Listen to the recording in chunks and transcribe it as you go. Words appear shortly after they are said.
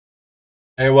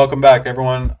Hey, welcome back,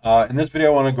 everyone. In this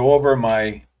video, I want to go over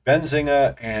my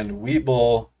Benzinga and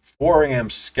Webull 4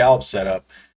 a.m. scalp setup.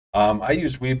 I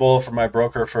use Webull for my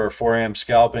broker for 4 a.m.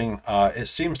 scalping. It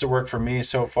seems to work for me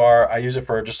so far. I use it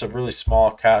for just a really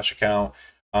small cash account.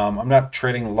 I'm not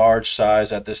trading large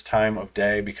size at this time of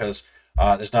day because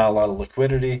there's not a lot of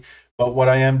liquidity. But what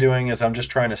I am doing is I'm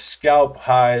just trying to scalp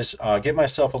highs, get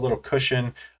myself a little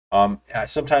cushion.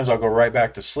 Sometimes I'll go right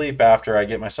back to sleep after I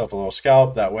get myself a little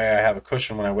scalp. That way I have a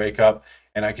cushion when I wake up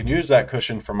and I can use that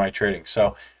cushion for my trading.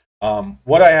 So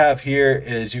what I have here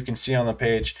is, you can see on the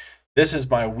page, this is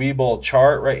my Webull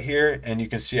chart right here. And you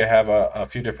can see I have a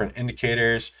few different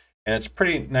indicators and it's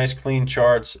pretty nice clean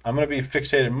charts. I'm going to be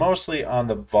fixated mostly on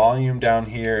the volume down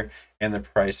here and the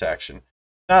price action.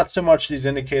 Not so much these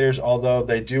indicators, although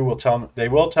they will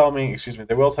tell me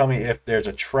if there's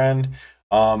a trend,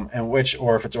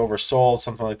 or if it's oversold,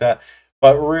 something like that.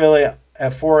 But really,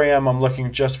 at 4 a.m., I'm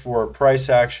looking just for price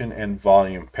action and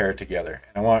volume paired together,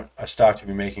 and I want a stock to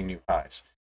be making new highs.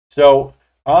 So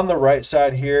on the right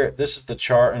side here, this is the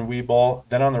chart in Webull.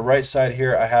 Then on the right side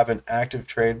here, I have an active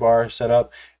trade bar set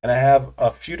up, and I have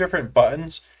a few different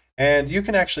buttons, and you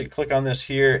can actually click on this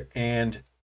here and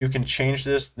you can change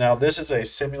this. Now, this is a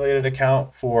simulated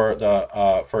account for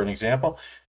an example.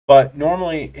 But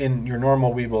normally in your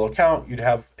normal Webull account, you'd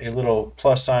have a little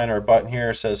plus sign or a button here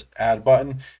that says add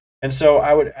button. And so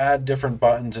I would add different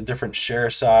buttons and different share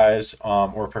size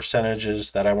or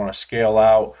percentages that I want to scale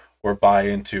out or buy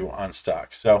into on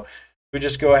stocks. So we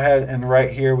just go ahead and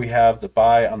right here we have the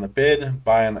buy on the bid,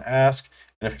 buy on the ask,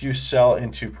 and a few sell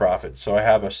into profit. So I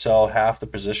have a sell half the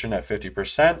position at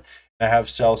 50%, and I have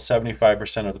sell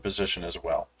 75% of the position as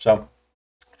well. So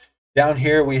down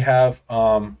here we have,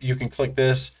 you can click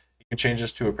this, you can change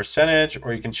this to a percentage,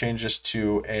 or you can change this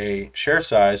to a share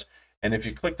size. And if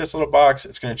you click this little box,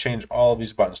 it's going to change all of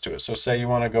these buttons to it. So say you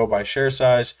want to go by share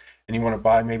size and you want to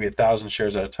buy maybe 1,000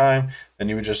 shares at a time, then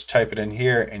you would just type it in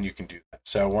here and you can do that.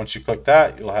 So once you click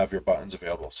that, you'll have your buttons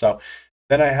available. So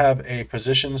then I have a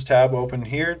positions tab open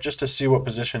here just to see what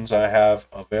positions I have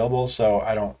available so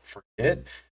I don't forget.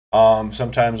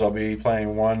 Sometimes I'll be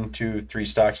playing 1, 2, 3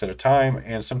 stocks at a time,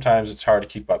 and sometimes it's hard to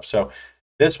keep up. So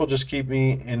this will just keep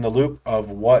me in the loop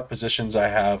of what positions I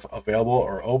have available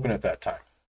or open at that time.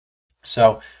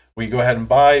 So we go ahead and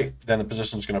buy, then the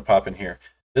position is going to pop in here.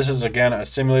 This is, again, a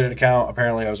simulated account.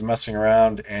 Apparently I was messing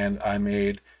around and I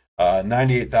made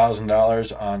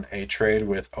 $98,000 on a trade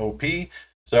with OP.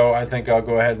 So I think I'll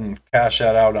go ahead and cash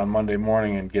that out on Monday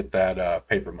morning and get that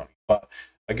paper money. But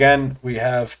again, we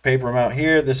have paper amount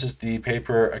here. This is the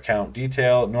paper account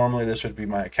detail. Normally this would be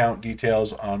my account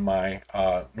details on my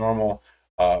normal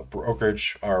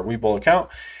brokerage or Webull account.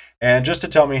 And just to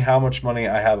tell me how much money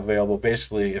I have available,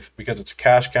 basically, because it's a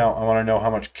cash count, I want to know how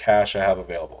much cash I have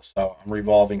available. So I'm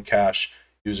revolving cash,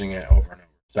 using it over and over.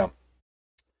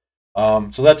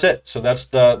 So that's it. So that's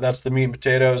the meat and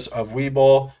potatoes of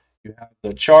Webull. You have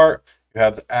the chart, you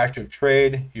have the active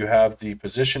trade, you have the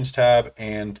positions tab,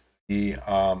 and the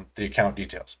account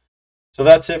details. So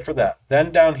that's it for that.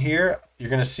 Then down here,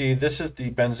 you're going to see this is the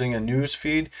Benzinga news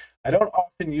feed. I don't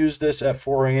often use this at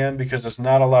 4 a.m. because there's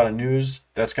not a lot of news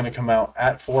that's going to come out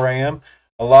at 4 a.m.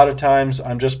 A lot of times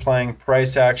I'm just playing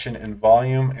price action and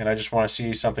volume, and I just want to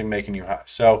see something making new high.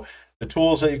 So the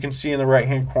tools that you can see in the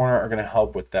right-hand corner are going to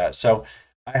help with that. So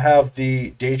I have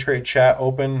the day trade chat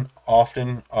open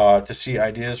often to see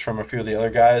ideas from a few of the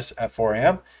other guys at 4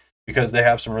 a.m. because they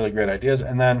have some really great ideas.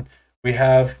 And then we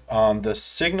have the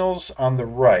signals on the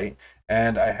right,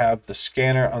 and I have the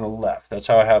scanner on the left. That's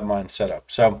how I have mine set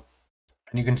up. So,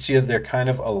 and you can see that they're kind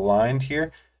of aligned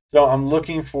here. So I'm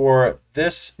looking for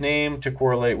this name to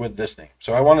correlate with this name.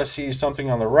 So I want to see something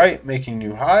on the right making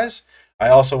new highs. I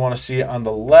also want to see on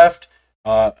the left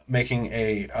making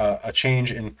a change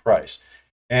in price.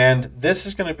 And this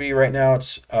is going to be, right now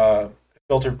it's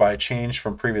filtered by change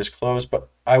from previous close, but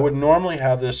I would normally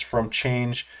have this from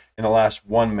change in the last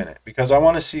 1 minute because I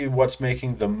want to see what's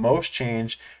making the most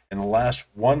change in the last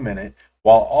 1 minute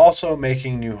while also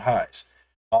making new highs.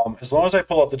 As long as I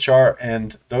pull up the chart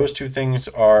and those two things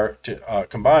are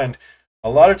combined, a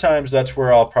lot of times that's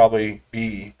where I'll probably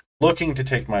be looking to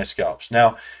take my scalps.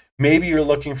 Now, maybe you're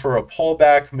looking for a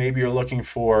pullback, maybe you're looking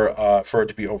for it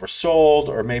to be oversold,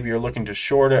 or maybe you're looking to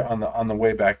short it on the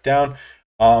way back down.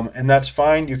 And that's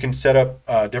fine. You can set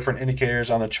up different indicators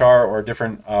on the chart or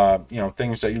different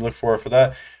things that you look for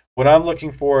that. What I'm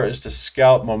looking for is to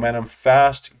scalp momentum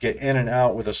fast, get in and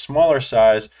out with a smaller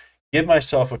size, give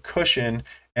myself a cushion,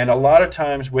 and a lot of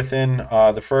times within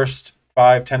the first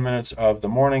 5-10 minutes of the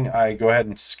morning, I go ahead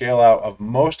and scale out of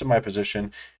most of my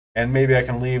position, and maybe I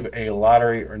can leave a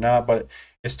lottery or not, but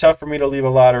it's tough for me to leave a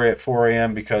lottery at 4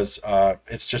 a.m. because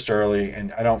it's just early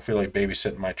and I don't feel like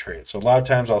babysitting my trade. So a lot of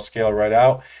times I'll scale right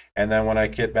out, and then when I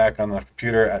get back on the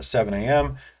computer at 7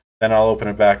 a.m., then I'll open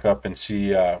it back up and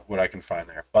see what I can find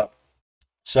there. But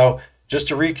so just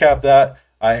to recap that,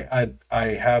 I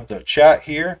have the chat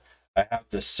here, I have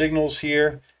the signals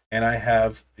here, and I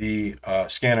have the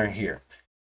scanner here.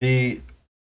 The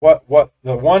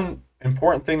one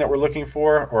important thing that we're looking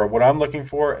for, or what I'm looking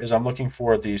for, is I'm looking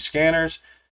for the scanners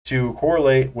to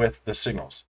correlate with the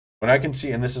signals. When I can see,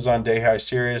 and this is on day high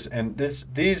series, and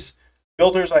these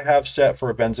filters I have set for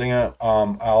a Benzinga,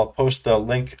 I'll post the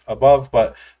link above,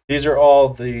 but these are all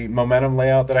the momentum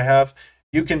layout that I have.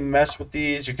 You can mess with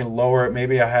these, you can lower it.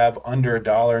 Maybe I have under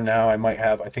 $1 now. I might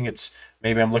have, I think it's,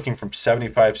 maybe I'm looking from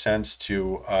 75 cents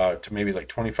to maybe like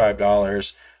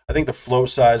 $25. I think the float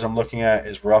size I'm looking at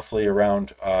is roughly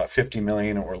around 50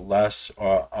 million or less,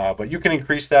 but you can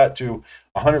increase that to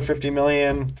 150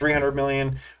 million, 300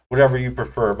 million, whatever you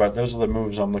prefer, but those are the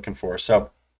moves I'm looking for.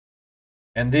 So,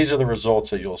 and these are the results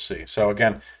that you'll see. So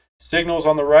again, signals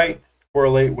on the right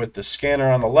correlate with the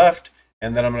scanner on the left,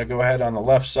 and then I'm going to go ahead on the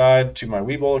left side to my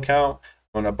Webull account.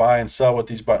 I'm going to buy and sell with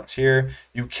these buttons here.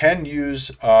 You can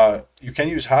use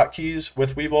hotkeys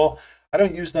with Webull. I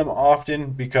don't use them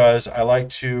often because I like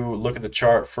to look at the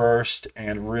chart first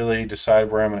and really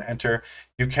decide where I'm going to enter.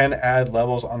 You can add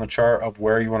levels on the chart of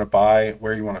where you want to buy,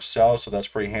 where you want to sell, so that's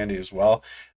pretty handy as well.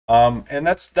 And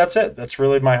that's it. That's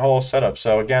really my whole setup.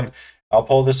 So again, I'll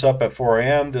pull this up at 4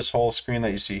 a.m. This whole screen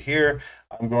that you see here,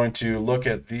 I'm going to look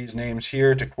at these names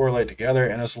here to correlate together,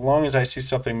 and as long as I see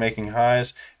something making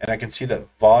highs and I can see that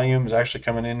volume is actually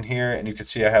coming in here, and you can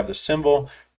see I have the symbol,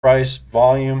 price,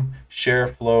 volume, share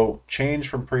flow, change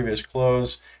from previous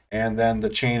close, and then the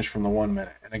change from the 1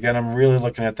 minute. And again, I'm really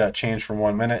looking at that change from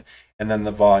 1 minute and then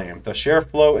the volume. The share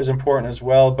flow is important as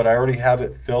well, but I already have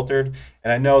it filtered,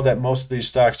 and I know that most of these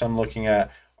stocks I'm looking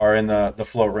at are in the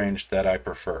float range that I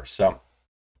prefer. So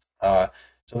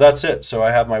that's it. So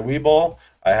I have my Webull,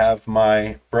 I have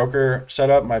my broker set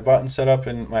up, my button set up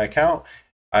in my account,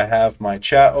 I have my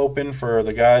chat open for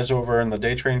the guys over in the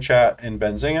day trading chat in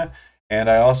Benzinga,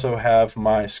 and I also have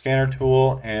my scanner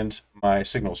tool and my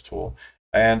signals tool.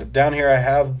 And down here I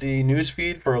have the news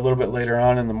feed for a little bit later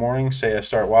on in the morning. Say I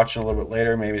start watching a little bit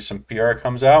later, maybe some PR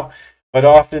comes out, but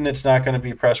often it's not going to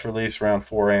be press release around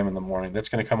 4 a.m. in the morning. That's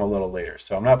going to come a little later.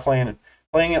 So I'm not playing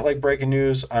it like breaking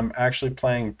news. I'm actually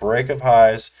playing break of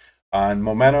highs on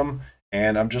momentum,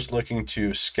 and I'm just looking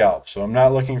to scalp. So I'm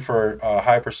not looking for a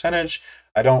high percentage.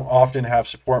 I don't often have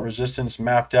support and resistance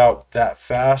mapped out that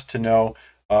fast to know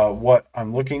what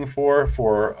I'm looking for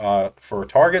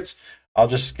targets. I'll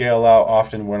just scale out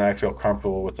often when I feel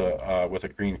comfortable with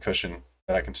a green cushion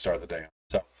that I can start the day on.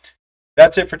 So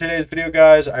that's it for today's video,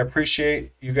 guys. I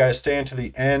appreciate you guys staying to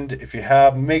the end. If you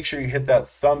have, make sure you hit that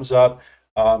thumbs up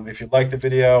if you like the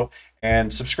video,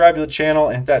 and subscribe to the channel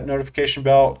and hit that notification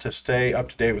bell to stay up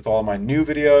to date with all my new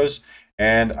videos.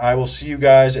 And I will see you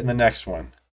guys in the next one.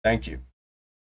 Thank you.